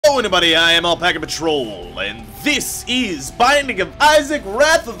Hello anybody, I am alpacapatrol, and this is Binding of Isaac,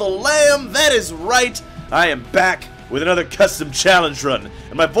 Wrath of the Lamb. That is right, I am back with another custom challenge run,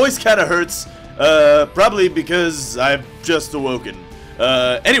 and my voice kinda hurts, probably because I've just awoken.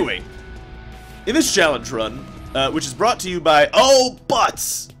 Anyway, in this challenge run, which is brought to you by, oh,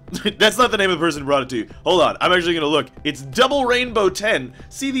 Butts! That's not the name of the person who brought it to you. Hold on, I'm actually gonna look. It's Double Rainbow 10.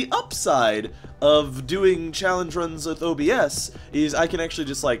 See, the upside of doing challenge runs with OBS is I can actually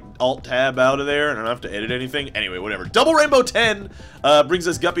just like Alt-Tab out of there and I don't have to edit anything. Anyway, whatever. Double Rainbow 10 brings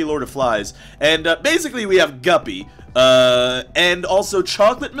us Guppy, Lord of Flies. And basically we have Guppy, and also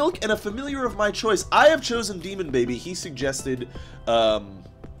chocolate milk and a familiar of my choice. I have chosen Demon Baby. He suggested,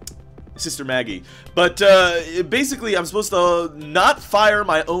 Sister Maggie. But basically I'm supposed to not fire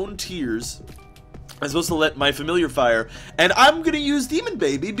my own tears. I'm supposed to let my familiar fire, and I'm gonna use Demon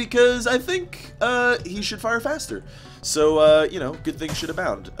Baby because I think he should fire faster. So, you know, good things should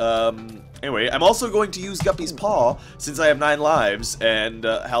abound. Anyway, I'm also going to use Guppy's Paw since I have 9 lives, and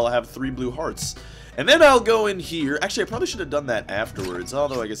I'll have 3 blue hearts. And then I'll go in here. Actually, I probably should have done that afterwards,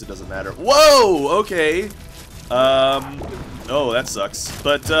 although I guess it doesn't matter. Whoa! Okay. Oh, that sucks.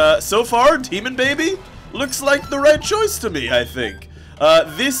 But, so far, Demon Baby looks like the right choice to me, I think.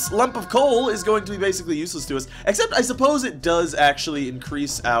 This lump of coal is going to be basically useless to us, except I suppose it does actually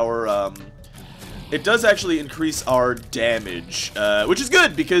increase our, damage, which is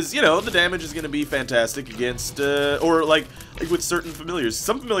good, because, you know, the damage is going to be fantastic against, or, like with certain familiars.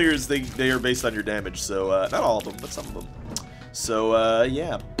 Some familiars, they are based on your damage, so, not all of them, but some of them. So,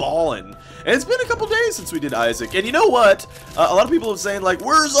 yeah, ballin'. And it's been a couple days since we did Isaac, and you know what? A lot of people are saying, like,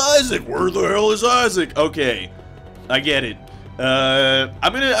 where's Isaac? Where the hell is Isaac? Okay, I get it. I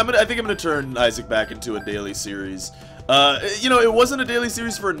think I'm gonna turn Isaac back into a daily series. You know, it wasn't a daily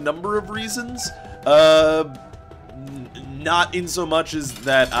series for a number of reasons. Not in so much as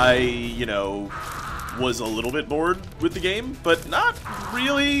that I, you know, was a little bit bored with the game, but not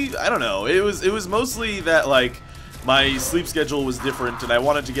really. I don't know. It was mostly that, like, my sleep schedule was different, and I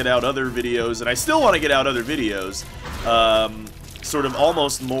wanted to get out other videos, and I still want to get out other videos. Sort of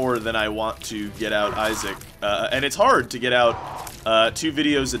almost more than I want to get out Isaac, and it's hard to get out 2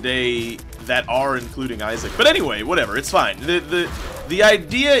 videos a day that are including Isaac. But anyway, whatever, it's fine. The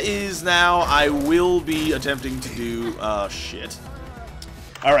idea is now I will be attempting to do, oh shit.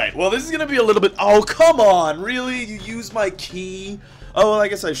 Alright, well this is gonna be a little bit, oh come on, really? You used my key? Oh well, I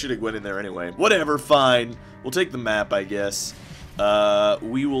guess I should have went in there anyway. Whatever, fine. We'll take the map, I guess.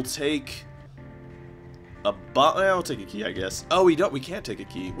 We will take I'll take a key, I guess. Oh, we can't take a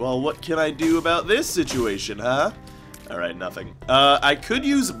key. Well, what can I do about this situation, huh? Alright, nothing. I could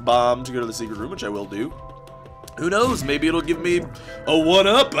use a bomb to go to the secret room, which I will do. Who knows? Maybe it'll give me a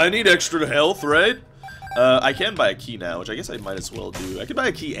 1-up. I need extra health, right? I can buy a key now, which I guess I might as well do. I could buy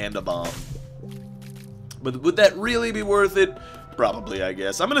a key and a bomb. But would that really be worth it? Probably, I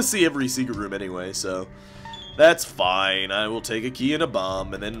guess. I'm gonna see every secret room anyway, so that's fine. I will take a key and a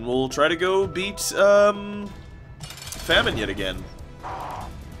bomb, and then we'll try to go beat, Famine yet again.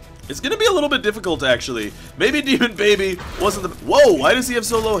 It's gonna be a little bit difficult, actually. Maybe Demon Baby wasn't the... Whoa, why does he have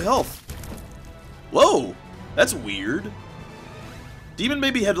so low health? Whoa, that's weird. Demon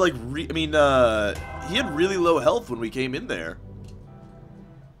Baby had, like, he had really low health when we came in there.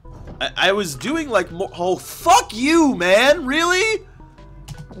 I was doing, like, more... Oh, fuck you, man, really?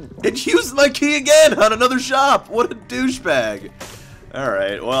 It used my key again on another shop. What a douchebag.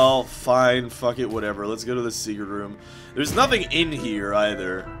 Alright, well, fine. Fuck it, whatever. Let's go to the secret room. There's nothing in here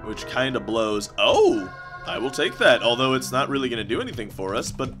either, which kind of blows. Oh! I will take that, although it's not really going to do anything for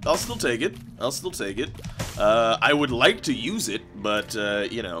us, but I'll still take it. I'll still take it. I would like to use it, but,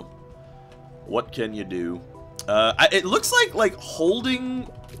 you know, what can you do? It looks like holding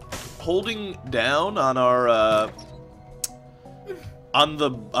down on our, on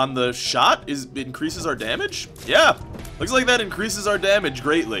the shot increases our damage? Yeah, looks like that increases our damage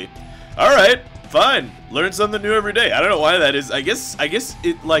greatly. Alright, fine. Learn something new every day. I don't know why that is. I guess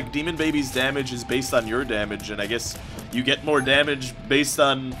it, like, Demon Baby's damage is based on your damage, and I guess you get more damage based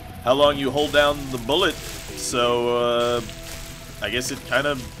on how long you hold down the bullet. So, I guess it kind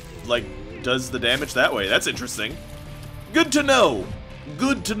of, like, does the damage that way. That's interesting. Good to know.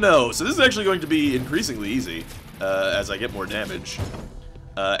 Good to know. So this is actually going to be increasingly easy. As I get more damage.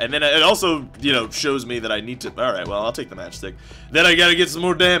 And then it also, you know, shows me that I need to... Alright, well, I'll take the matchstick. Then I gotta get some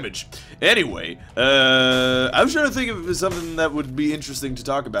more damage. Anyway, I was trying to think of something that would be interesting to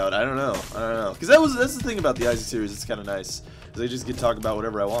talk about. I don't know. Because that's the thing about the Isaac series. It's kind of nice. Because I just get to talk about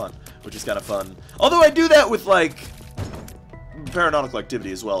whatever I want, which is kind of fun. Although I do that with, like, paranautical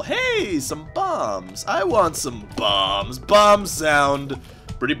activity as well. Hey, some bombs. I want some bombs. Bombs sound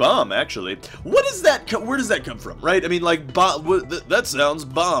pretty bomb, actually. What is that? Where does that come from, right? I mean, like, that sounds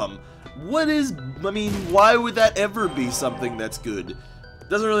bomb. What is, I mean, why would that ever be something that's good?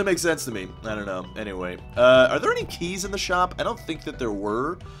 Doesn't really make sense to me. I don't know. Anyway, are there any keys in the shop? I don't think that there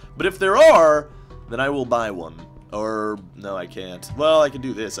were, but if there are, then I will buy one. Or, no, I can't. Well, I can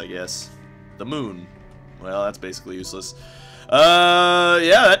do this, I guess. The moon. Well, that's basically useless.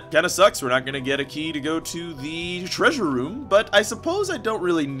 Yeah, that kind of sucks. We're not going to get a key to go to the treasure room, but I suppose I don't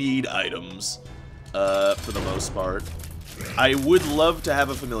really need items, for the most part. I would love to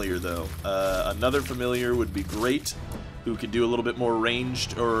have a familiar, though. Another familiar would be great, who could do a little bit more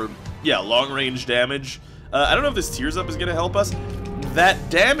ranged, or, yeah, long-range damage. I don't know if this Tears Up is going to help us. That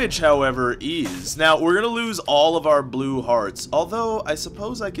damage, however, is... Now, we're going to lose all of our blue hearts, although I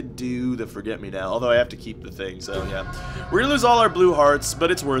suppose I could do the Forget Me Now, although I have to keep the thing, so yeah. We're going to lose all our blue hearts,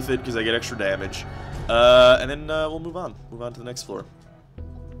 but it's worth it because I get extra damage. And then we'll move on. Move on to the next floor.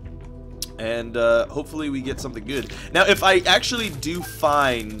 And hopefully we get something good. Now, if I actually do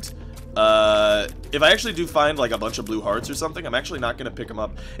find... like a bunch of blue hearts or something, I'm actually not going to pick them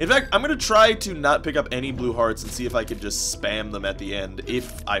up. In fact, I'm going to try to not pick up any blue hearts and see if I can just spam them at the end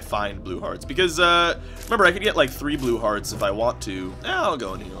if I find blue hearts. Because, remember, I could get like 3 blue hearts if I want to. I'll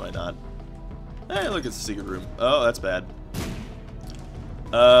go in here, why not? Hey, look, it's the secret room. Oh, that's bad.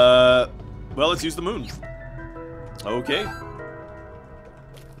 Well, let's use the moon. Okay.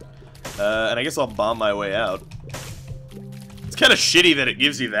 And I guess I'll bomb my way out. It's kind of shitty that it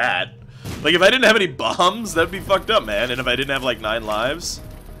gives you that. Like, if I didn't have any bombs, that'd be fucked up, man. And if I didn't have, like, 9 lives,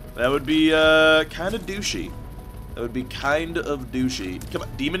 that would be, kind of douchey. That would be kind of douchey. Come on,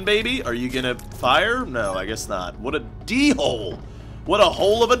 Demon Baby, are you gonna fire? No, I guess not. What a D-hole! What a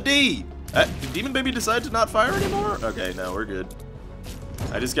hole of a D! Did Demon Baby decide to not fire anymore? Okay, no, we're good.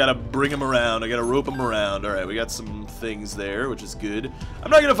 I just gotta bring him around. I gotta rope him around. Alright, we got some things there, which is good.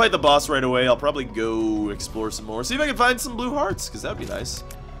 I'm not gonna fight the boss right away. I'll probably go explore some more. See if I can find some blue hearts, because that would be nice.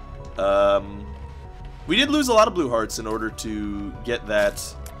 We did lose a lot of blue hearts in order to get that,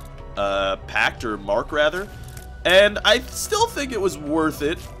 pact, or mark, rather. And I still think it was worth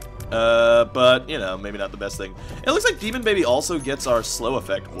it. But, you know, maybe not the best thing. It looks like Demon Baby also gets our slow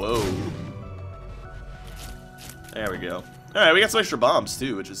effect. Whoa. There we go. Alright, we got some extra bombs,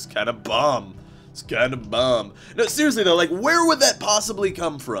 too, which is kind of bomb. It's kind of bomb. No, seriously, though, like, where would that possibly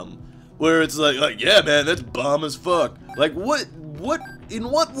come from? Where it's like, yeah, man, that's bomb as fuck. Like, in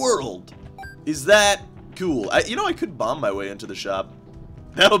what world is that cool? You know, I could bomb my way into the shop.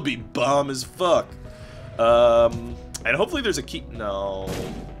 That would be bomb as fuck. And hopefully there's a key. No.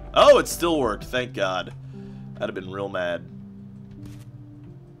 Oh, it still worked. Thank God. I'd have been real mad.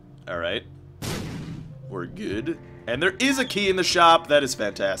 Alright. We're good. And there is a key in the shop. That is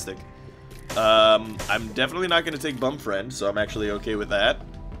fantastic. I'm definitely not going to take Bum Friend, so I'm actually okay with that.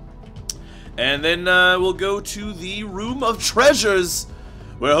 And then we'll go to the Room of Treasures,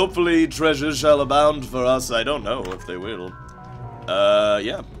 where hopefully treasures shall abound for us. I don't know if they will.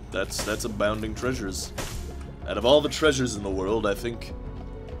 Yeah, that's abounding treasures. Out of all the treasures in the world, I think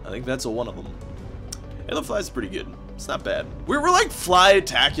that's one of them. And the fly's pretty good. It's not bad. We're like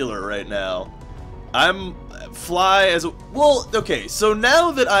fly-tacular right now. I'm fly as a... Well, okay, so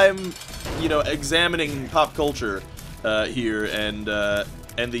now that I'm, you know, examining pop culture here and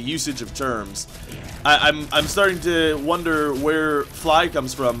the usage of terms, I'm starting to wonder where fly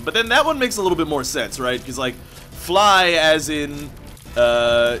comes from. But then that one makes a little bit more sense, right? Because, like, fly as in,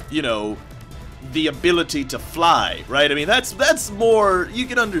 you know, the ability to fly, right? I mean, that's more... You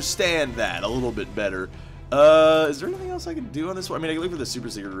can understand that a little bit better. Is there anything else I can do on this one? I mean, I can look for the super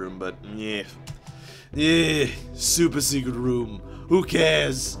secret room, but yeah. Yeah, super secret room. Who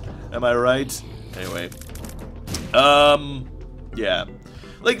cares? Am I right? Anyway. Yeah.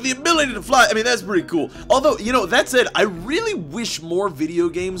 Like, the ability to fly, I mean, that's pretty cool. Although, you know, that said, I really wish more video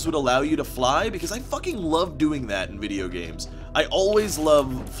games would allow you to fly, because I fucking love doing that in video games. I always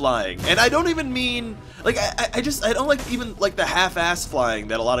love flying. And I don't even mean, like, I don't like even, like, the half-ass flying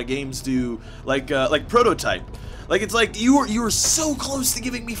that a lot of games do, like Prototype. Like, it's like, you were so close to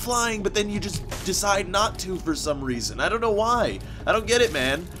giving me flying, but then you just decide not to for some reason. I don't know why. I don't get it,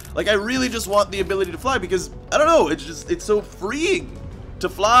 man. Like, I really just want the ability to fly because, I don't know, it's so freeing to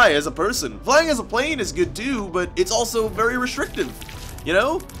fly as a person. Flying as a plane is good too, but it's also very restrictive, you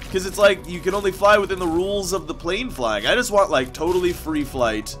know? Because it's like, you can only fly within the rules of the plane flying. I just want, like, totally free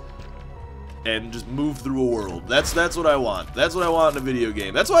flight and just move through a world. That's what I want. That's what I want in a video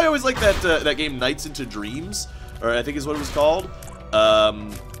game. That's why I always like that game Nights into Dreams, or I think is what it was called.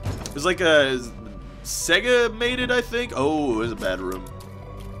 It was like a Sega made it, I think. Oh, it was a bad room.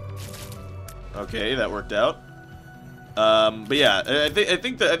 Okay, that worked out. But yeah, I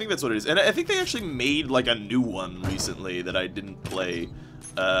think that's what it is, and I think they actually made like a new one recently that I didn't play,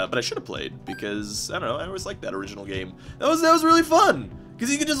 but I should have played because I don't know, I always liked that original game. That was really fun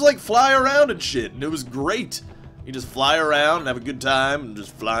because you could just like fly around and shit, and it was great. You just fly around and have a good time and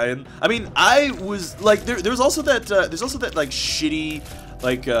just flying. I mean, I was like, there's also that like shitty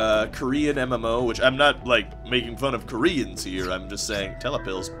like Korean MMO, which I'm not like making fun of Koreans here. I'm just saying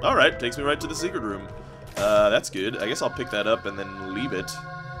telepills. All right, takes me right to the secret room. That's good. I guess I'll pick that up and then leave it.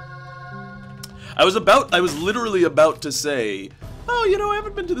 I was literally about to say, oh, you know, I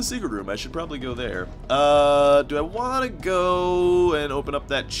haven't been to the secret room. I should probably go there. Do I want to go and open up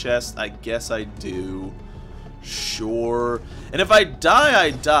that chest? I guess I do. Sure. And if I die,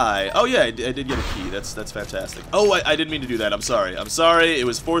 I die. Oh yeah, I did get a key. That's fantastic. Oh, I didn't mean to do that. I'm sorry. I'm sorry. It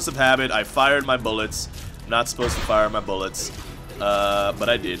was force of habit. I fired my bullets. I'm not supposed to fire my bullets. But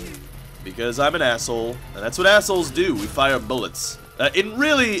I did. Because I'm an asshole, and that's what assholes do. We fire bullets.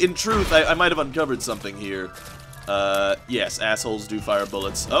 In truth, I might have uncovered something here. Yes, assholes do fire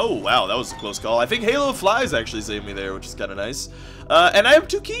bullets. Oh, wow, that was a close call. I think Halo of Flies actually saved me there, which is kind of nice. And I have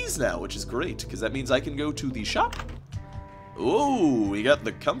 2 keys now, which is great, because that means I can go to the shop. Oh, we got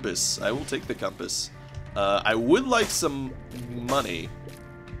the compass. I will take the compass. I would like some money,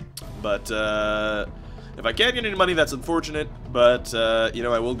 but, if I can't get any money, that's unfortunate, but, you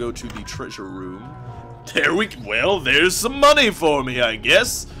know, I will go to the treasure room. Well, there's some money for me, I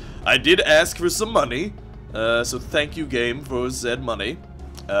guess. I did ask for some money, so thank you, game, for said money.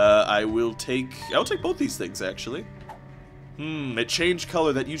 I'll take both these things, actually. It changed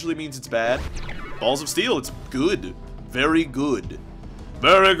color. That usually means it's bad. Balls of steel, it's good. Very good.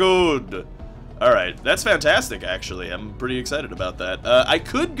 Very good. Alright, that's fantastic, actually. I'm pretty excited about that. I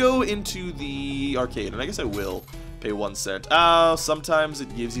could go into the arcade, and I guess I will pay 1 cent. Sometimes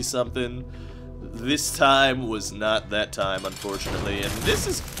it gives you something. This time was not that time, unfortunately, and this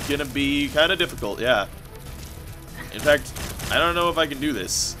is gonna be kind of difficult, yeah. In fact, I don't know if I can do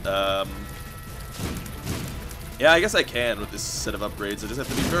this. Yeah, I guess I can with this set of upgrades. I just have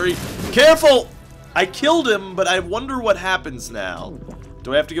to be very careful! I killed him, but I wonder what happens now.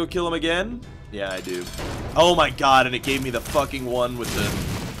 Do I have to go kill him again? Yeah, I do. Oh my god, and it gave me the fucking one with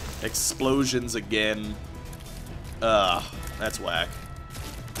the explosions again. That's whack.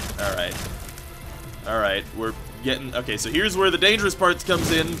 Alright. Alright, we're getting... Okay, so here's where the dangerous parts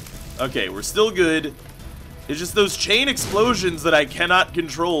comes in. Okay, we're still good. It's just those chain explosions that I cannot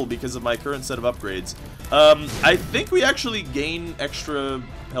control because of my current set of upgrades. I think we actually gain extra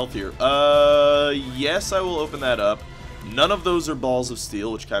health here. Yes, I will open that up. None of those are balls of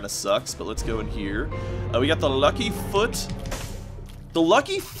steel, which kind of sucks, but let's go in here. We got the lucky foot. The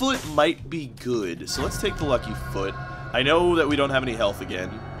lucky foot might be good, so let's take the lucky foot. I know that we don't have any health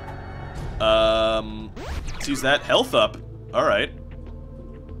again. Let's use that. Health up. Alright.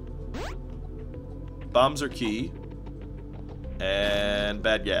 Bombs are key. And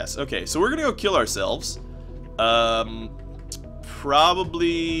bad gas. Okay, so we're gonna go kill ourselves.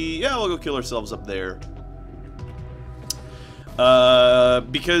 Probably... Yeah, we'll go kill ourselves up there.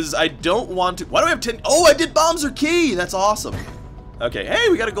 Because I don't want to... Why do I have 10... Oh, I did bombs are key! That's awesome. Okay, hey,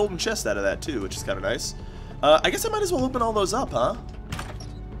 we got a golden chest out of that, too, which is kind of nice. I guess I might as well open all those up, huh?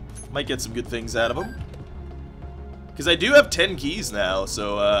 Might get some good things out of them. Because I do have 10 keys now,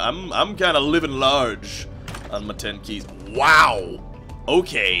 so I'm kind of living large on my 10 keys. Wow!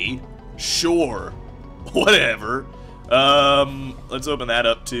 Okay. Sure. Whatever. Let's open that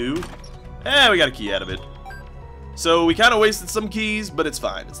up, too. We got a key out of it. So we kind of wasted some keys, but it's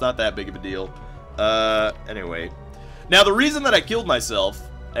fine. It's not that big of a deal. Anyway. Now, the reason that I killed myself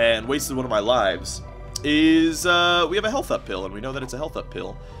and wasted one of my lives is we have a health up pill, and we know that it's a health up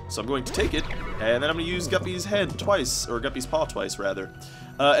pill. So I'm going to take it, and then I'm going to use Guppy's head twice, or Guppy's paw twice, rather.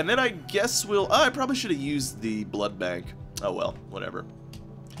 And then I guess we'll... Oh, I probably should have used the blood bank. Oh, well, whatever.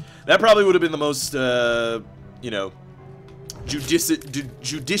 That probably would have been the most, you know,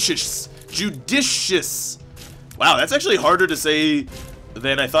 judicious. Wow, that's actually harder to say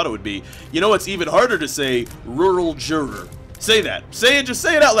than I thought it would be. You know what's even harder to say? Rural juror. Say that. Say it, just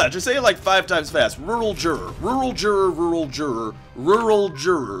say it out loud. Just say it like 5 times fast. Rural juror. Rural juror, rural juror, rural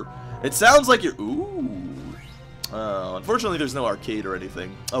juror. It sounds like you're... Ooh. Unfortunately, there's no arcade or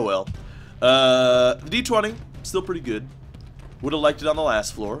anything. Oh, well. The D20, still pretty good. Would have liked it on the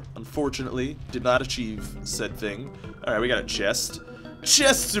last floor. Unfortunately, did not achieve said thing. Alright, we got a chest.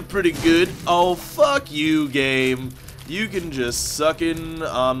 Chests are pretty good. Oh, fuck you, game. You can just suck in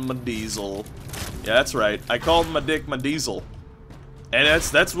on my diesel. Yeah, that's right. I called my dick my diesel. And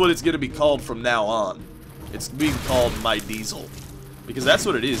that's what it's gonna be called from now on. It's being called my diesel. Because that's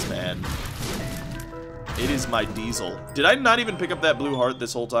what it is, man. It is my diesel. Did I not even pick up that blue heart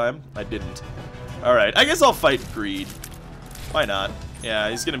this whole time? I didn't. Alright, I guess I'll fight Greed. Why not? Yeah,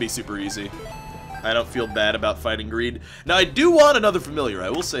 he's gonna be super easy. I don't feel bad about fighting Greed. Now, I do want another familiar, I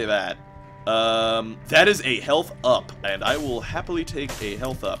will say that. That is a health up, and I will happily take a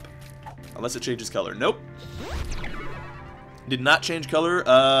health up. Unless it changes color. Nope. Did not change color.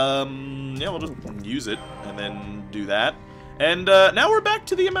 Yeah, we'll just use it, and then do that. And, now we're back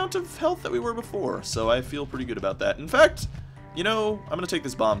to the amount of health that we were before, so I feel pretty good about that. In fact, you know, I'm gonna take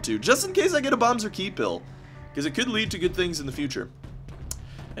this bomb, too, just in case I get a bombs or key pill. Because it could lead to good things in the future.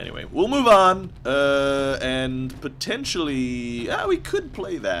 Anyway, we'll move on, and potentially, we could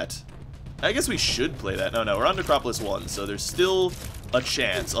play that. I guess we should play that. No, we're on Necropolis 1, so there's still a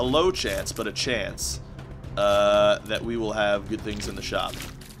chance, a low chance, but a chance, that we will have good things in the shop.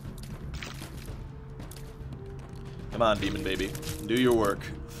 Come on, Demon Baby. Do your work.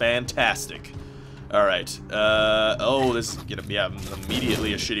 Fantastic. Alright, oh, this is gonna be,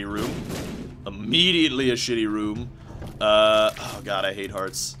 immediately a shitty room. Immediately a shitty room. Oh god, I hate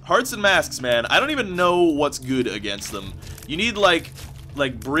hearts. Hearts and masks, man. I don't even know what's good against them. You need, like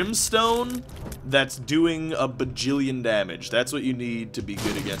brimstone that's doing a bajillion damage. That's what you need to be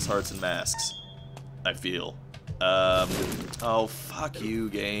good against hearts and masks, I feel. Oh, fuck you,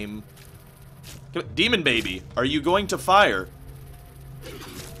 game. Demon Baby, are you going to fire?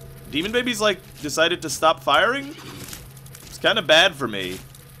 Demon Baby's, like, decided to stop firing? It's kind of bad for me.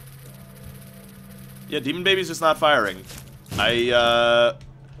 Yeah, Demon Baby's just not firing. Well,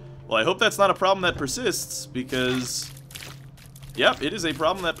 I hope that's not a problem that persists, because... Yep, it is a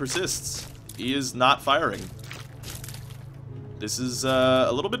problem that persists. He is not firing. This is, a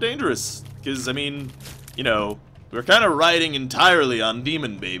little bit dangerous, because, I mean, you know, we're kind of riding entirely on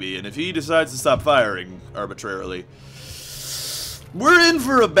Demon Baby, and if he decides to stop firing arbitrarily, we're in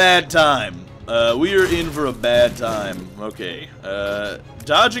for a bad time. We are in for a bad time. Okay.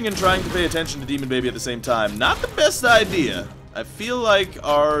 Dodging and trying to pay attention to Demon Baby at the same time. Not the best idea. I feel like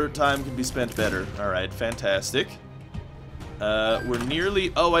our time could be spent better. Alright, fantastic. We're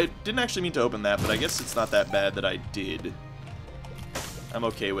nearly... Oh, I didn't actually mean to open that, but I guess it's not that bad that I did. I'm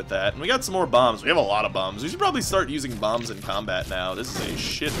okay with that. And we got some more bombs. We have a lot of bombs. We should probably start using bombs in combat now. This is a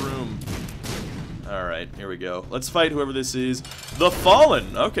shit room. Alright, here we go. Let's fight whoever this is. The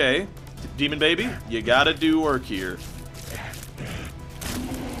Fallen! Okay. Demon Baby, you gotta do work here.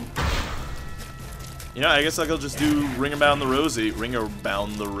 You know, I guess I'll just do Ring Abound the Rosie. Ring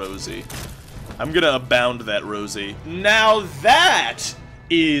Abound the Rosie. I'm gonna abound that Rosie. Now that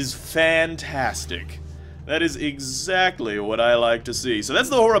is fantastic. That is exactly what I like to see. So that's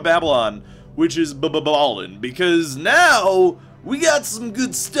the Whore of Babylon, which is ballin', because now we got some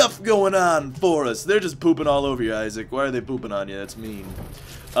good stuff going on for us. They're just pooping all over you, Isaac. Why are they pooping on you? That's mean.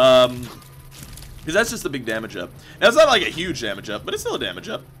 Because that's just a big damage up. Now, it's not like a huge damage up, but it's still a damage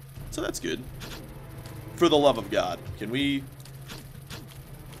up. So that's good. For the love of God. Can we...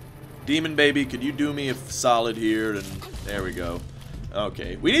 Demon Baby, could you do me a solid here? And there we go.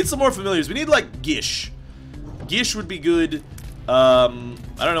 Okay. We need some more familiars. We need, like, Gish. Gish would be good. I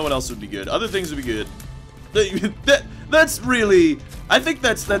don't know what else would be good. Other things would be good. That's really... I think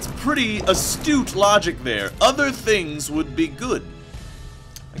that's pretty astute logic there. Other things would be good.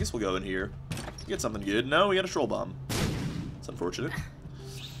 I guess we'll go in here. Get something good. No, we got a troll bomb. It's unfortunate.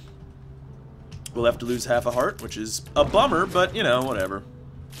 We'll have to lose half a heart, which is a bummer, but, you know, whatever.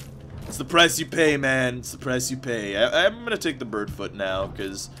 It's the price you pay, man. It's the price you pay. I'm going to take the Birdfoot now,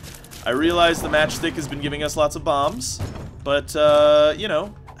 because I realize the matchstick has been giving us lots of bombs. But, you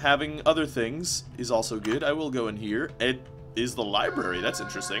know, having other things is also good. I will go in here. It is the library. That's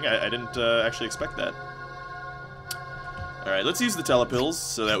interesting. I didn't actually expect that. Alright, let's use the telepills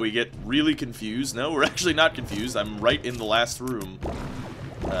so that we get really confused. No, we're actually not confused. I'm right in the last room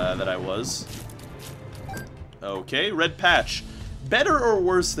that I was. Okay, red patch. Better or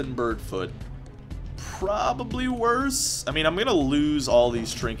worse than Birdfoot? Probably worse. I mean, I'm gonna lose all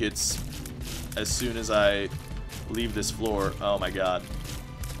these trinkets as soon as I leave this floor. Oh my god.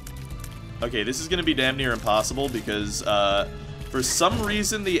 Okay, this is gonna be damn near impossible because for some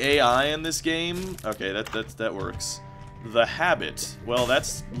reason the AI in this game... Okay, that works. The habit. Well,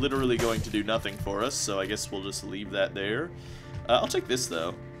 that's literally going to do nothing for us, so I guess we'll just leave that there. I'll take this,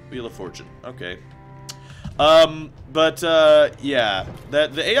 though. Wheel of Fortune. Okay. Yeah.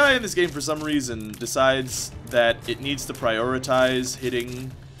 The AI in this game, for some reason, decides that it needs to prioritize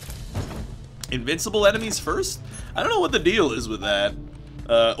hitting invincible enemies first? I don't know what the deal is with that.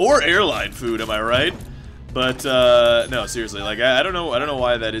 Or airline food, am I right? But, no, seriously, like, I don't know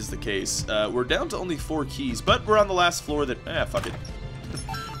why that is the case. We're down to only 4 keys, but we're on the last floor that, fuck it.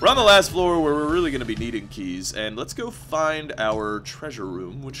 We're on the last floor where we're really going to be needing keys. And let's go find our treasure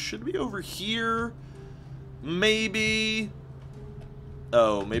room, which should be over here. Maybe.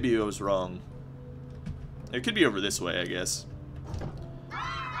 Oh, maybe I was wrong. It could be over this way, I guess.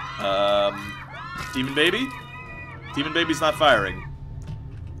 Demon Baby? Demon Baby's not firing.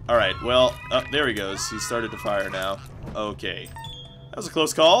 Alright, well, there he goes. He started to fire now. Okay. That was a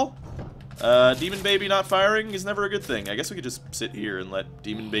close call. Demon Baby not firing is never a good thing. I guess we could just sit here and let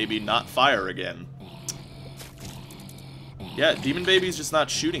Demon Baby not fire again. Yeah, Demon Baby's just not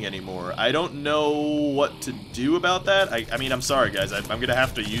shooting anymore. I don't know what to do about that. I mean, I'm sorry, guys. I'm gonna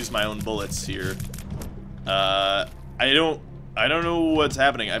have to use my own bullets here. I don't know what's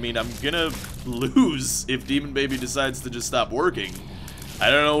happening. I mean, I'm gonna lose if Demon Baby decides to just stop working.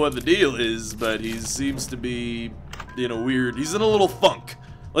 I don't know what the deal is, but he seems to be in a weird... He's in a little funk.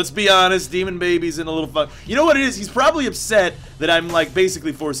 Let's be honest, Demon Baby's in a little funk. You know what it is? He's probably upset that I'm, like,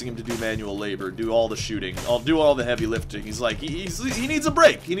 basically forcing him to do manual labor, do all the shooting, I'll do all the heavy lifting. He's like, he needs a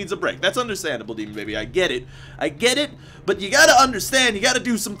break. He needs a break. That's understandable, Demon Baby. I get it. I get it, but you gotta understand, you gotta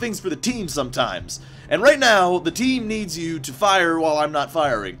do some things for the team sometimes. And right now, the team needs you to fire while I'm not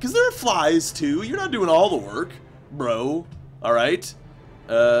firing. Because there are flies, too. You're not doing all the work, bro. Alright?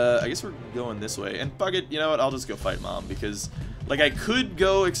 I guess we're going this way. And fuck it, you know what? I'll just go fight Mom. Because, like, I could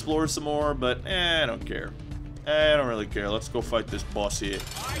go explore some more, but, I don't care. I don't really care. Let's go fight this boss here.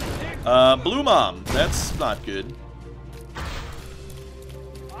 Blue Mom. That's not good.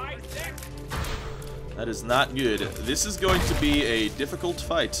 That is not good. This is going to be a difficult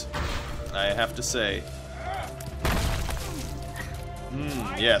fight, I have to say.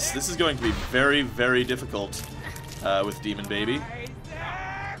 Yes, this is going to be very, very difficult with Demon Baby.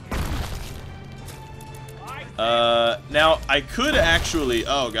 Now, I could actually...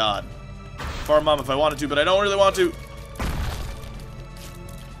 Oh, God. Farm Mom if I wanted to, but I don't really want to.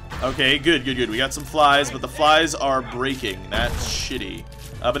 Okay, good, good, good. We got some flies, but the flies are breaking. That's shitty.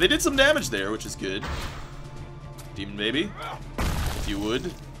 But they did some damage there, which is good. Demon Baby, if you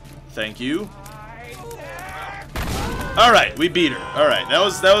would. Thank you. Alright, we beat her. Alright,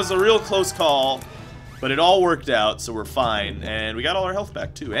 that was a real close call. But it all worked out, so we're fine. And we got all our health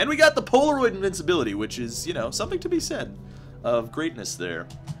back, too. And we got the Polaroid invincibility, which is, you know, something to be said of greatness there.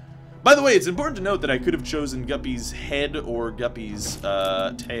 By the way, it's important to note that I could have chosen Guppy's head or Guppy's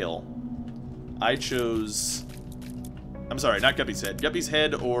tail. I chose... I'm sorry, not Guppy's head. Guppy's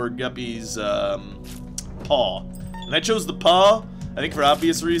head or Guppy's paw. And I chose the paw, I think for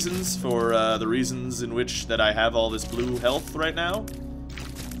obvious reasons, for the reasons in which that I have all this blue health right now.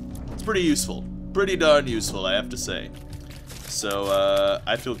 It's pretty useful. Pretty darn useful, I have to say. So,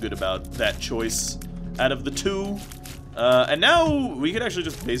 I feel good about that choice out of the two. And now, we can actually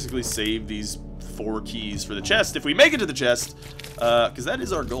just basically save these 4 keys for the chest, if we make it to the chest, because that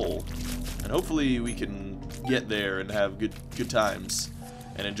is our goal. And hopefully we can get there and have good times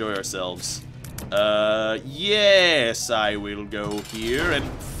and enjoy ourselves. Yes, I will go here, and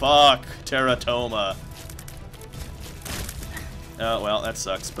fuck Teratoma. Well, that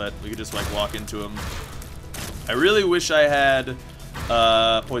sucks, but we could just, like, walk into him. I really wish I had,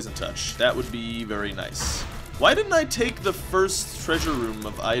 Poison Touch. That would be very nice. Why didn't I take the first treasure room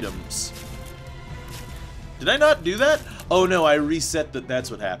of items? Did I not do that? Oh, no, I reset that. That's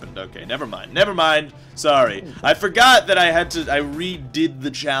what happened. Okay, never mind. Never mind. Sorry. I forgot that I redid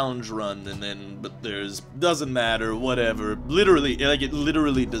the challenge run, and then, but doesn't matter, whatever. Literally, like, it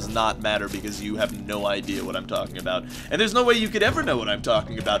literally does not matter because you have no idea what I'm talking about. And there's no way you could ever know what I'm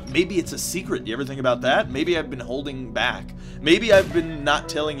talking about. Maybe it's a secret. You ever think about that? Maybe I've been holding back. Maybe I've been not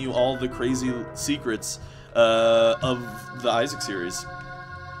telling you all the crazy secrets of the Isaac series.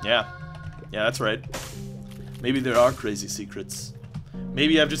 Yeah. Yeah, that's right. Maybe there are crazy secrets.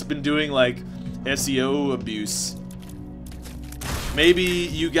 Maybe I've just been doing, like, SEO abuse. Maybe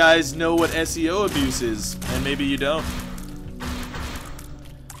you guys know what SEO abuse is, and maybe you don't.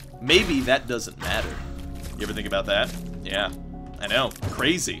 Maybe that doesn't matter. You ever think about that? Yeah, I know.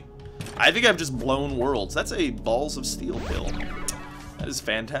 Crazy. I think I've just blown worlds. That's a Balls of Steel pill. That is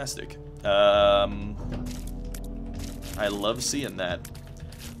fantastic. I love seeing that.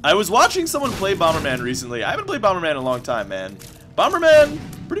 I was watching someone play Bomberman recently. I haven't played Bomberman in a long time, man. Bomberman,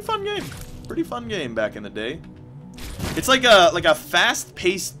 pretty fun game. Pretty fun game back in the day. It's like a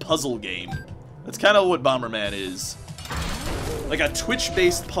fast-paced puzzle game. That's kind of what Bomberman is. Like a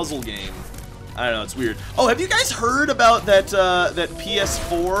Twitch-based puzzle game. I don't know, it's weird. Oh, have you guys heard about that that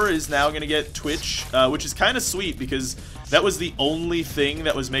PS4 is now gonna get Twitch? Which is kind of sweet because that was the only thing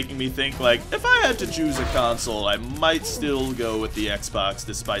that was making me think, like, if I had to choose a console, I might still go with the Xbox,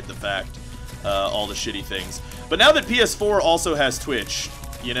 despite the fact all the shitty things. But now that PS4 also has Twitch,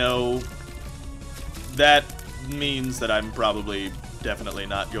 you know, that means that I'm probably definitely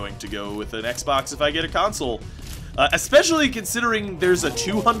not going to go with an Xbox if I get a console. Especially considering there's a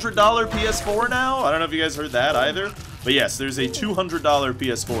 $200 PS4 now. I don't know if you guys heard that either. But yes, there's a $200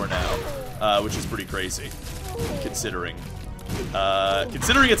 PS4 now, which is pretty crazy, considering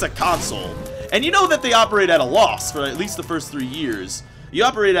it's a console. And you know that they operate at a loss for at least the first 3 years. You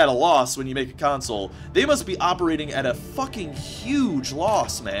operate at a loss when you make a console. They must be operating at a fucking huge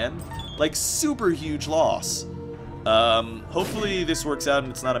loss, man. Like, super huge loss. Hopefully this works out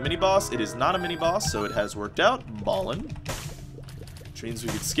and it's not a mini-boss. It is not a mini-boss, so it has worked out. Ballin'. Which means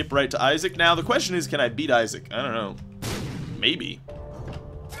we could skip right to Isaac. Now, the question is, can I beat Isaac? I don't know. Maybe.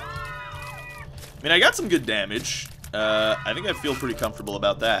 I mean, I got some good damage. I think I feel pretty comfortable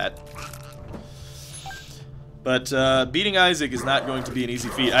about that. But, beating Isaac is not going to be an easy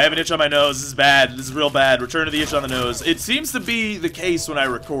feat. I have an itch on my nose. This is bad. This is real bad. Return to the itch on the nose. It seems to be the case when I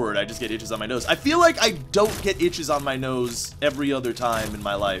record. I just get itches on my nose. I feel like I don't get itches on my nose every other time in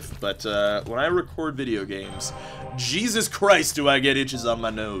my life. But, when I record video games, Jesus Christ, do I get itches on my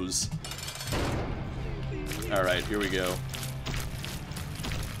nose. Alright, here we go.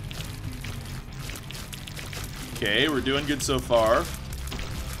 Okay, we're doing good so far.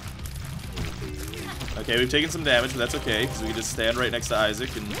 Okay, we've taken some damage, but that's okay, because we can just stand right next to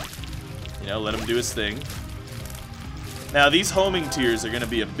Isaac and, you know, let him do his thing. Now, these homing tiers are going to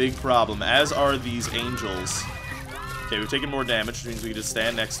be a big problem, as are these angels. Okay, we've taken more damage, which means we can just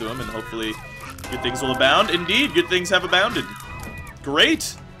stand next to him, and hopefully good things will abound. Indeed, good things have abounded.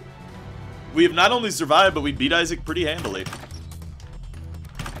 Great! We have not only survived, but we beat Isaac pretty handily.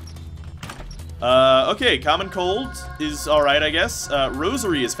 Okay, Common Cold is alright, I guess.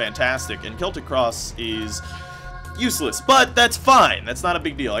 Rosary is fantastic, and Celtic Cross is useless, but that's fine. That's not a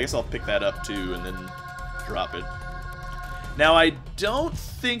big deal. I guess I'll pick that up, too, and then drop it. Now, I don't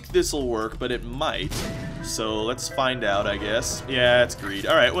think this'll work, but it might. So, let's find out, I guess. Yeah, it's greed.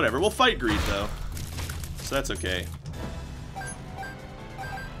 Alright, whatever. We'll fight greed, though. So that's okay.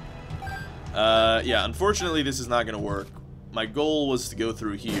 Yeah, unfortunately, this is not gonna work. My goal was to go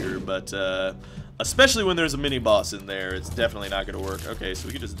through here, but, especially when there's a mini-boss in there, it's definitely not going to work. Okay, so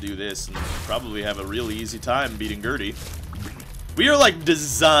we could just do this and probably have a really easy time beating Gertie. We are, like,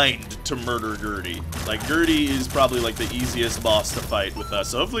 designed to murder Gertie. Like, Gertie is probably, like, the easiest boss to fight with us.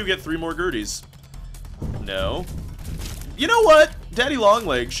 So hopefully we get 3 more Gerties. No. You know what? Daddy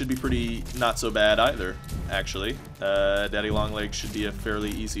Longlegs should be pretty not so bad either, actually. Daddy Longlegs should be a fairly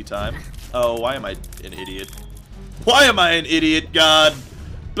easy time. Oh, why am I an idiot? Why am I an idiot, God?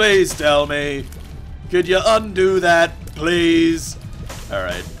 Please tell me. Could you undo that, please?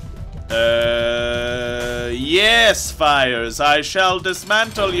 Alright. Yes, Fires. I shall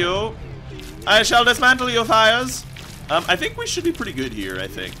dismantle you. I shall dismantle you, Fires. I think we should be pretty good here, I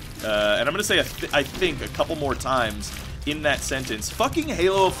think. And I'm gonna say I think a couple more times in that sentence. Fucking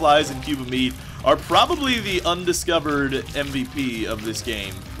Halo of Flies and Cube of Meat are probably the undiscovered MVP of this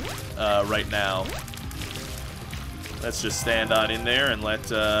game right now. Let's just stand on in there and let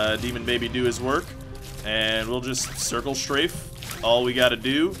Demon Baby do his work. And we'll just circle strafe. All we gotta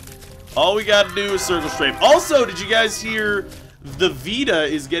do is circle strafe. Also, did you guys hear the Vita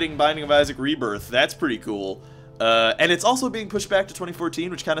is getting Binding of Isaac Rebirth? That's pretty cool. And it's also being pushed back to 2014,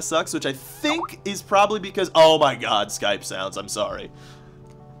 which kind of sucks, which I think is probably because... Oh my god, Skype sounds. I'm sorry.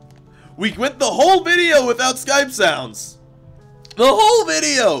 We went the whole video without Skype sounds. The whole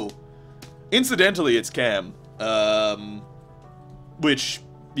video! Incidentally, it's Cam. Which,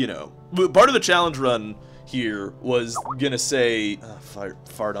 you know, part of the challenge run here was gonna say,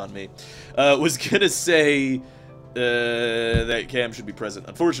 fart on me, was gonna say, that Cam should be present.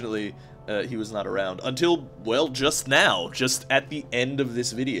 Unfortunately, he was not around until, well, just now, just at the end of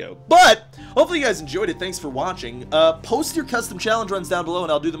this video. But hopefully you guys enjoyed it. Thanks for watching. Post your custom challenge runs down below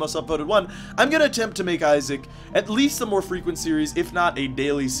and I'll do the most upvoted one. I'm gonna attempt to make Isaac at least a more frequent series, if not a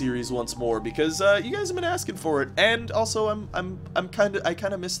daily series once more, because you guys have been asking for it. And also I kind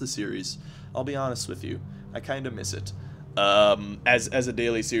of miss the series. I'll be honest with you. I kind of miss it. As a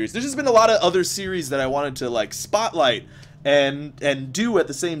daily series. There's just been a lot of other series that I wanted to, like, spotlight and do at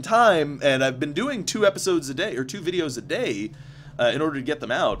the same time, and I've been doing 2 episodes a day, or 2 videos a day, in order to get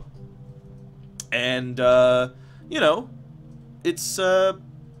them out. And, you know, it's hard.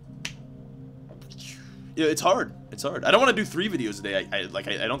 It's hard. I don't want to do 3 videos a day.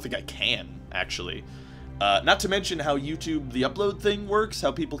 I don't think I can, actually. Not to mention how YouTube, the upload thing works,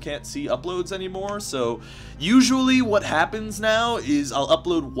 how people can't see uploads anymore. So usually what happens now is I'll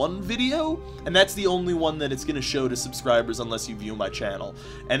upload 1 video, and that's the only one that it's going to show to subscribers unless you view my channel.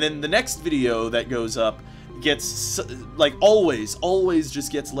 And then the next video that goes up gets, like, always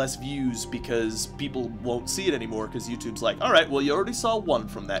just gets less views because people won't see it anymore because YouTube's like, alright, well, you already saw one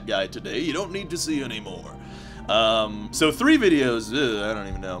from that guy today, you don't need to see any more. So 3 videos, I don't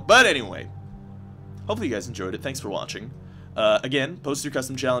even know. But anyway, hopefully you guys enjoyed it. Thanks for watching. Again, post your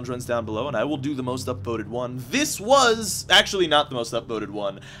custom challenge runs down below, and I will do the most upvoted one. This was actually not the most upvoted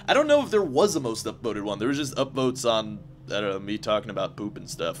one. I don't know if there was a most upvoted one. There was just upvotes on, I don't know, me talking about poop and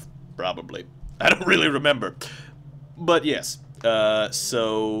stuff. Probably. I don't really remember. But yes,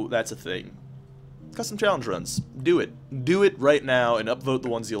 so that's a thing. Custom challenge runs. Do it. Do it right now and upvote the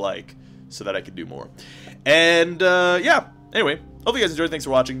ones you like so that I can do more. And, yeah. Anyway, hope you guys enjoyed. Thanks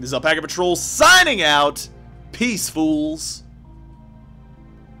for watching. This is Alpaca Patrol signing out. Peace, fools.